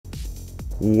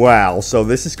Wow, so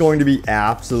this is going to be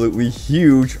absolutely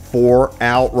huge for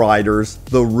Outriders.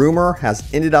 The rumor has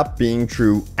ended up being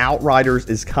true. Outriders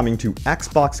is coming to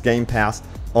Xbox Game Pass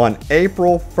on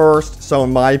April 1st. So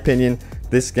in my opinion,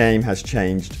 this game has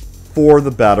changed for the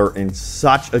better in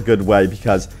such a good way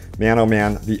because, man oh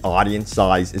man, the audience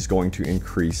size is going to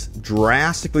increase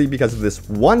drastically because of this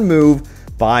one move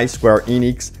by Square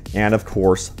Enix and of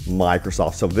course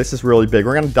Microsoft. So this is really big.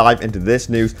 We're going to dive into this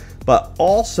news, but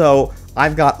also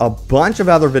I've got a bunch of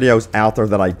other videos out there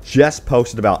that I just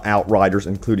posted about Outriders,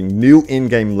 including new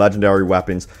in-game legendary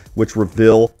weapons which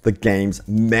reveal the game's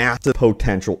massive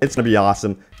potential. It's going to be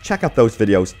awesome. Check out those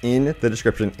videos in the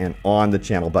description and on the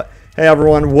channel. But hey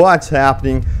everyone, what's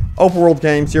happening? Open World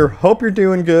Games here. Hope you're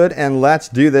doing good and let's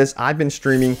do this. I've been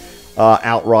streaming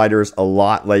Outriders a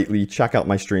lot lately. Check out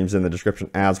my streams in the description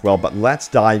as well. But let's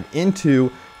dive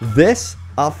into this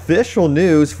official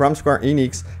news from Square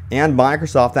Enix and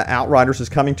Microsoft that Outriders is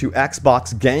coming to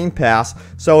Xbox Game Pass.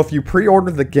 So if you pre-order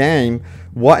the game,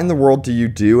 what in the world do you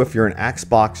do if you're an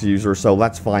Xbox user? So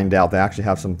let's find out. They actually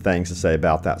have some things to say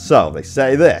about that. So they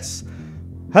say this.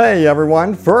 Hey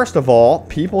everyone, first of all,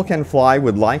 People Can Fly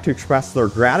would like to express their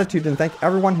gratitude and thank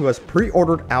everyone who has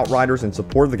pre-ordered Outriders and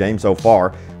supported the game so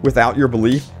far. Without your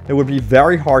belief, it would be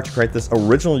very hard to create this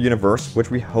original universe,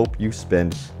 which we hope you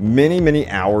spend many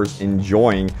hours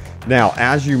enjoying. Now,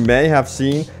 as you may have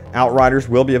seen, Outriders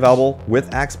will be available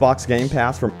with Xbox Game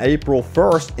Pass from April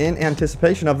 1st. In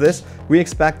anticipation of this, we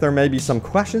expect there may be some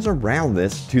questions around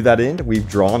this. To that end, we've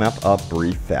drawn up a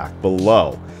brief fact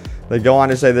below. They go on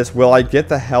to say this, will I get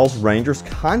the Hell's Rangers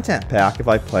content pack if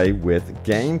I play with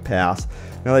Game Pass?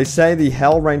 Now they say the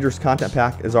Hell Rangers content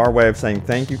pack is our way of saying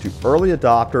thank you to early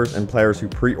adopters and players who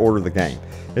pre-order the game.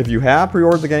 If you have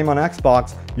pre-ordered the game on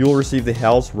Xbox, you will receive the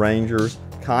Hell's Rangers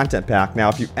content pack. Now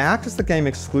if you access the game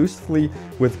exclusively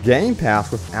with Game Pass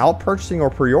without purchasing or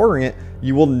pre-ordering it,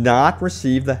 you will not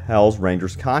receive the Hell's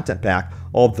Rangers content pack,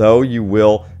 although you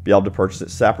will be able to purchase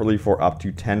it separately for up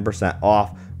to 10%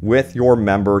 off with your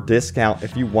member discount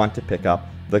if you want to pick up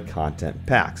the content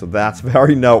pack. So that's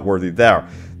very noteworthy there.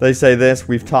 They say this,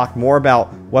 we've talked more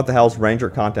about what the Hell's Ranger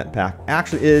content pack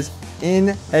actually is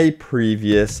in a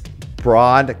previous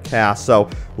broadcast. So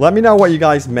let me know what you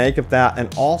guys make of that.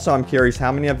 And also I'm curious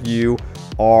how many of you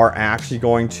are actually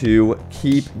going to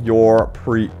keep your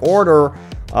pre-order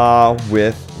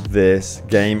with this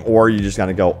game, or are you just going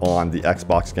to go on the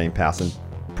Xbox Game Pass and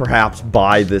perhaps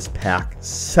buy this pack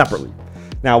separately?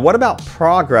 Now, what about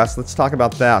progress? Let's talk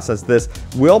about that. It says this,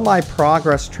 will my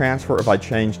progress transfer if I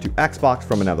change to Xbox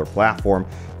from another platform?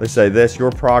 They say this,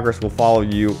 your progress will follow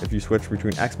you if you switch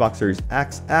between Xbox Series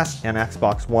XS and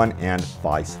Xbox One and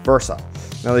vice versa.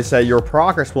 Now, they say your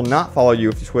progress will not follow you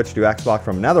if you switch to Xbox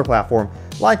from another platform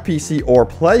like PC or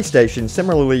PlayStation.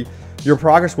 Similarly, your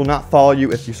progress will not follow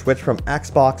you if you switch from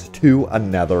Xbox to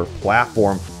another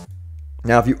platform.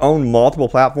 Now, if you own multiple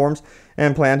platforms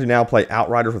and plan to now play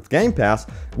Outriders with Game Pass,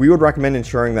 we would recommend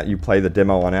ensuring that you play the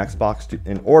demo on Xbox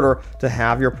in order to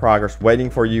have your progress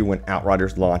waiting for you when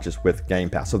Outriders launches with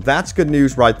Game Pass. So that's good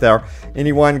news right there.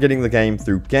 Anyone getting the game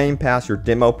through Game Pass, your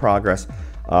demo progress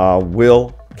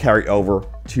will carry over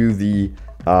to the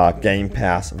Game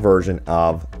Pass version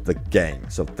of the game.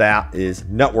 So that is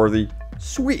noteworthy.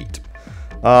 Sweet.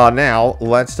 Now,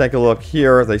 let's take a look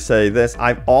here. They say this,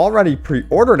 I've already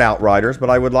pre-ordered Outriders, but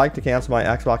I would like to cancel my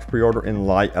Xbox pre-order in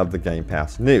light of the Game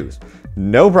Pass news.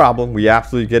 No problem. We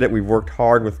absolutely get it. We've worked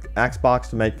hard with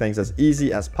Xbox to make things as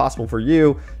easy as possible for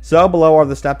you. So below are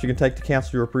the steps you can take to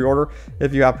cancel your pre-order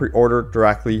if you have pre-ordered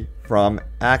directly from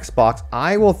Xbox.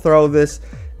 I will throw this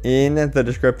in the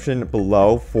description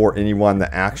below for anyone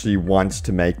that actually wants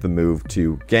to make the move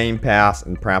to Game Pass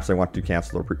and perhaps they want to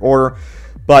cancel their pre-order.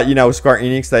 But, you know, Square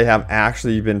Enix, they have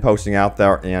actually been posting out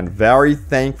there, and very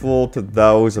thankful to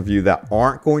those of you that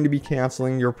aren't going to be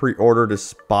canceling your pre-order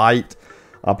despite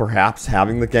perhaps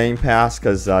having the Game Pass,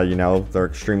 because, you know, they're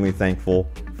extremely thankful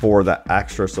for the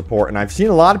extra support. And I've seen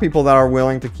a lot of people that are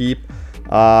willing to keep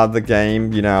the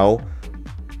game, you know,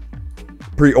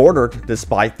 pre-ordered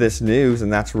despite this news,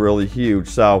 and that's really huge.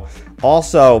 So,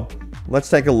 also, let's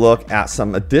take a look at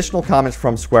some additional comments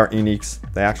from Square Enix.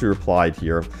 They actually replied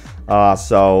here.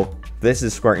 So this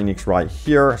is Square Enix right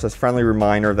here. It says, friendly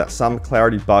reminder that some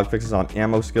clarity bug fixes on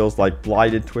ammo skills like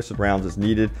blighted, twisted rounds is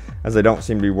needed, as they don't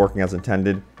seem to be working as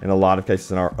intended in a lot of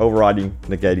cases and are overriding,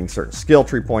 negating certain skill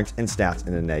tree points and stats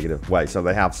in a negative way. So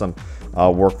they have some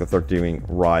work that they're doing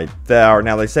right there.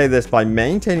 Now they say this, by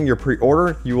maintaining your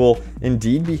pre-order, you will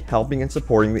indeed be helping and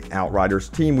supporting the Outriders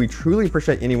team. We truly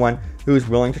appreciate anyone who is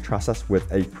willing to trust us with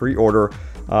a pre-order.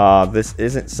 This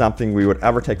isn't something we would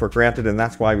ever take for granted, and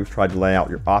that's why we've tried to lay out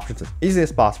your options as easy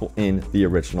as possible in the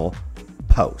original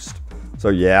post. So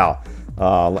yeah,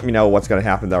 let me know what's going to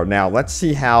happen there. Now, let's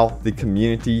see how the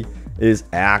community is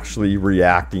actually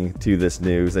reacting to this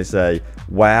news. They say,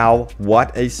 wow,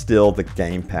 what a steal the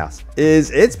Game Pass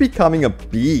is. It's becoming a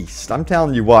beast. I'm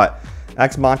telling you what.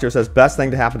 X Moncho says, best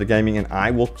thing to happen to gaming, and I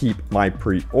will keep my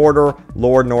pre-order.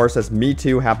 Lord Norris says, me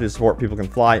too, happy to support People Can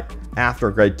Fly after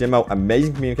a great demo,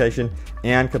 amazing communication,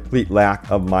 and complete lack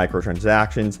of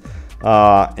microtransactions.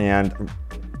 And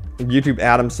YouTube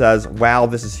Adam says, wow,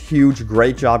 this is huge,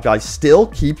 great job, guys. Still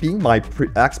keeping my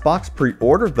Xbox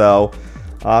pre-order, though.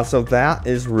 So that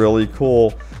is really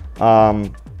cool.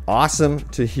 Awesome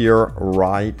to hear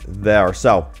right there.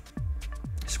 So,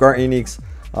 Square Enix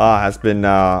has been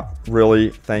really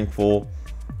thankful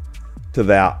to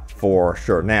that for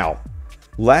sure. Now,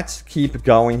 let's keep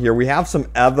going here. We have some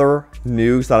other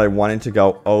news that I wanted to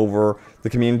go over. The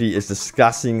community is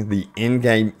discussing the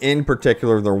in-game. In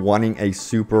particular, they're wanting a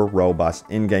super robust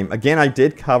in-game. Again, I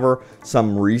did cover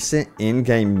some recent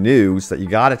in-game news that you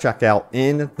got to check out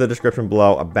in the description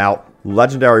below about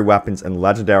legendary weapons and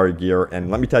legendary gear.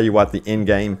 And let me tell you what, the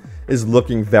in-game is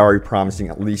looking very promising,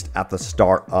 at least at the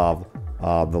start of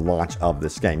the launch of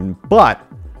this game. But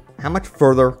how much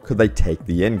further could they take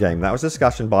the in-game? That was a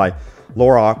discussion by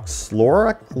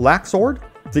Laxord,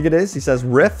 I think it is. He says,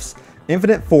 Rifts,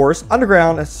 Infinite Force,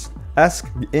 Underground-esque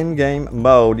in-game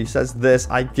mode. He says this,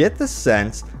 I get the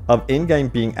sense of in-game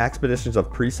being expeditions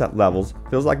of preset levels.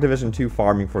 Feels like Division 2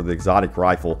 farming for the exotic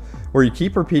rifle, where you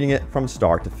keep repeating it from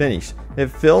start to finish. It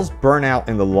feels burnout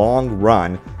in the long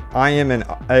run. I am an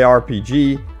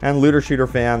ARPG and looter shooter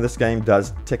fan. This game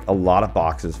does tick a lot of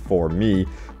boxes for me,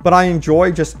 but I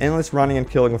enjoy just endless running and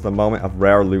killing with a moment of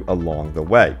rare loot along the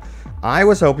way. I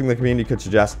was hoping the community could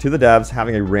suggest to the devs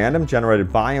having a random generated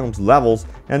biomes, levels,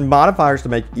 and modifiers to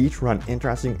make each run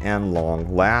interesting and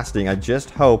long lasting. I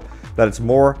just hope that it's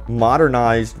more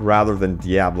modernized rather than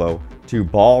Diablo 2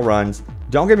 ball runs.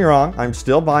 Don't get me wrong, I'm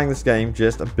still buying this game,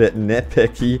 just a bit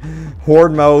nitpicky.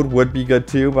 Horde mode would be good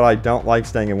too, but I don't like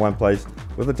staying in one place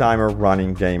with a timer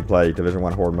running gameplay. Division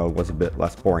 1 Horde mode was a bit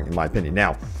less boring in my opinion.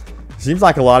 Now, seems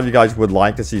like a lot of you guys would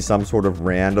like to see some sort of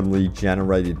randomly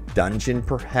generated dungeon,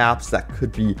 perhaps. That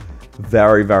could be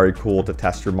very, very cool to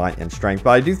test your might and strength.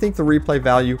 But I do think the replay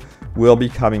value will be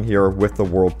coming here with the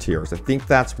world tiers. I think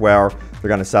that's where they're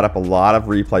going to set up a lot of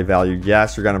replay value.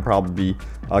 Yes, you're going to probably be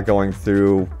going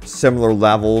through similar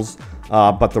levels,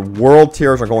 but the world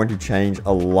tiers are going to change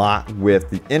a lot with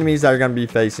the enemies that you're going to be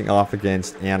facing off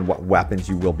against and what weapons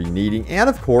you will be needing, and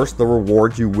of course the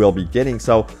rewards you will be getting.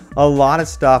 So a lot of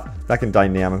stuff that can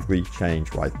dynamically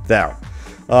change right there.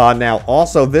 Now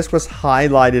also, this was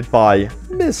highlighted by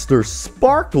Mr.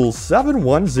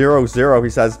 Sparkle7100. He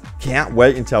says, can't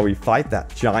wait until we fight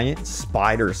that giant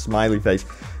spider, smiley face.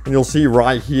 And you'll see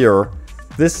right here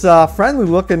this friendly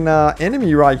looking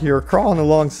enemy right here crawling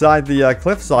alongside the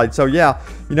cliffside. So yeah,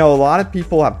 you know, a lot of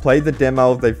people have played the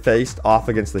demo. They've faced off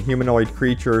against the humanoid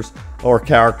creatures, or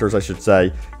characters I should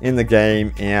say, in the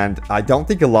game, and I don't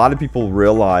think a lot of people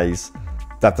realize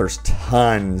that there's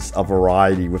tons of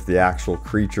variety with the actual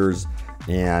creatures,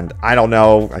 and I don't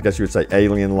know, I guess you would say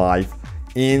alien life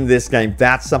in this game.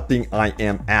 That's something I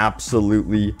am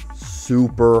absolutely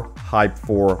super hyped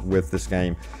for with this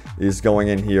game, is going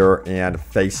in here and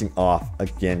facing off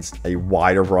against a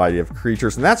wider variety of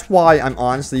creatures. And that's why I'm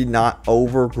honestly not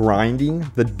over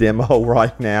grinding the demo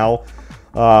right now,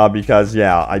 because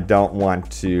yeah, I don't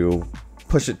want to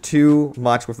push it too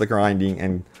much with the grinding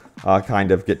and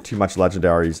kind of get too much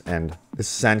legendaries and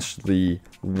essentially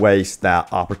waste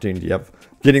that opportunity of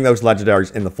getting those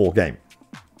legendaries in the full game.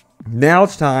 Now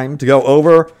it's time to go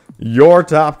over your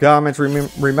top comments.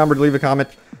 Remember to leave a comment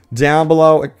down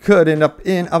below. It could end up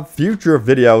in a future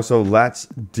video, so let's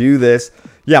do this.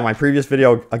 Yeah, my previous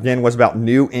video again was about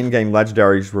new in-game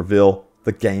legendaries reveal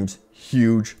the game's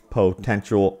huge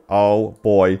potential. Oh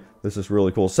boy, this is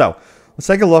really cool. So let's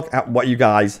take a look at what you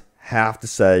guys have to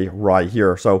say right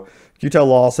here. So QTEL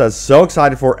Law says, so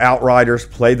excited for Outriders,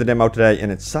 played the demo today,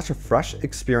 and it's such a fresh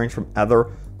experience from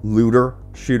other looter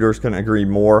shooters. Couldn't agree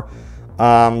more.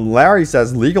 Larry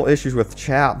says, legal issues with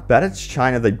chat. Bet it's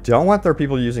China. They don't want their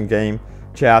people using game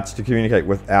chats to communicate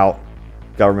without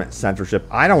government censorship.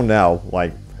 I don't know.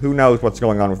 Like, who knows what's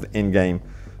going on with the in-game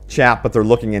chat, but they're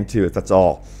looking into it. That's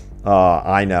all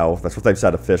I know. That's what they've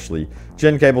said officially.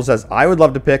 Jen Cable says, I would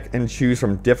love to pick and choose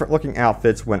from different looking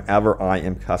outfits whenever I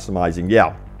am customizing.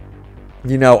 Yeah.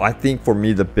 You know, I think for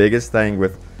me, the biggest thing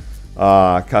with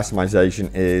customization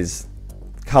is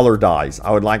color dyes.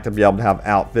 I would like to be able to have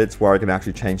outfits where I can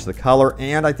actually change the color,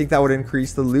 and I think that would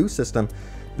increase the loot system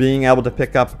being able to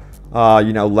pick up,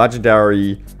 you know,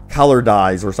 legendary color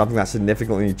dyes or something that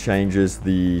significantly changes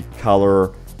the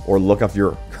color or look of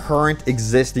your current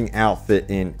existing outfit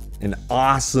in an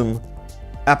awesome,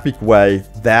 epic way,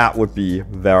 that would be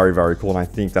very, very cool. And I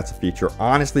think that's a feature,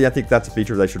 honestly, I think that's a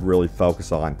feature they should really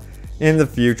focus on in the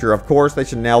future. Of course, they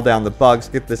should nail down the bugs,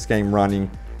 get this game running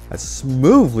as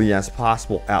smoothly as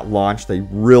possible at launch. They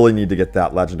really need to get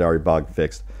that legendary bug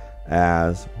fixed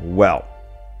as well.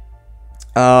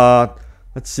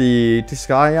 Let's see.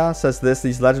 Tiskaya says this: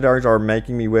 these legendaries are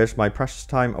making me wish my precious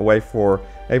time away for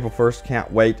April 1st.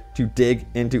 Can't wait to dig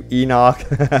into Enoch.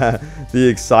 The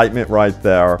excitement right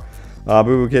there. Boo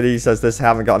Boo Kitty says this: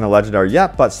 haven't gotten a legendary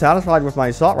yet, but satisfied with my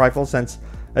assault rifle since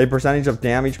a percentage of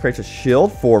damage creates a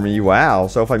shield for me. Wow.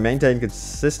 So if I maintain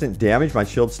consistent damage, my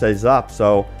shield stays up,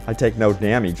 so I take no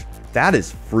damage. That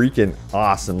is freaking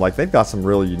awesome. Like, they've got some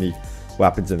really unique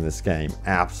weapons in this game.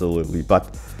 Absolutely.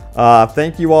 But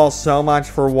thank you all so much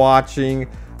for watching.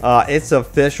 It's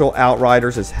official.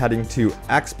 Outriders is heading to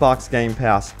Xbox Game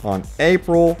Pass on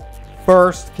April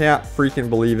 1st. Can't freaking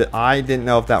believe it. I didn't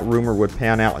know if that rumor would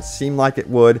pan out. It seemed like it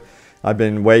would. I've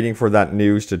been waiting for that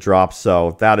news to drop,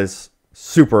 so that is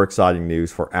super exciting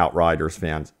news for Outriders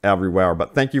fans everywhere.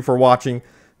 But thank you for watching.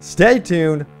 Stay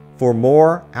tuned for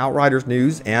more Outriders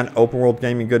news and open world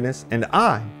gaming goodness, and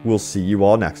I will see you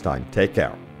all next time. Take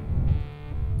care.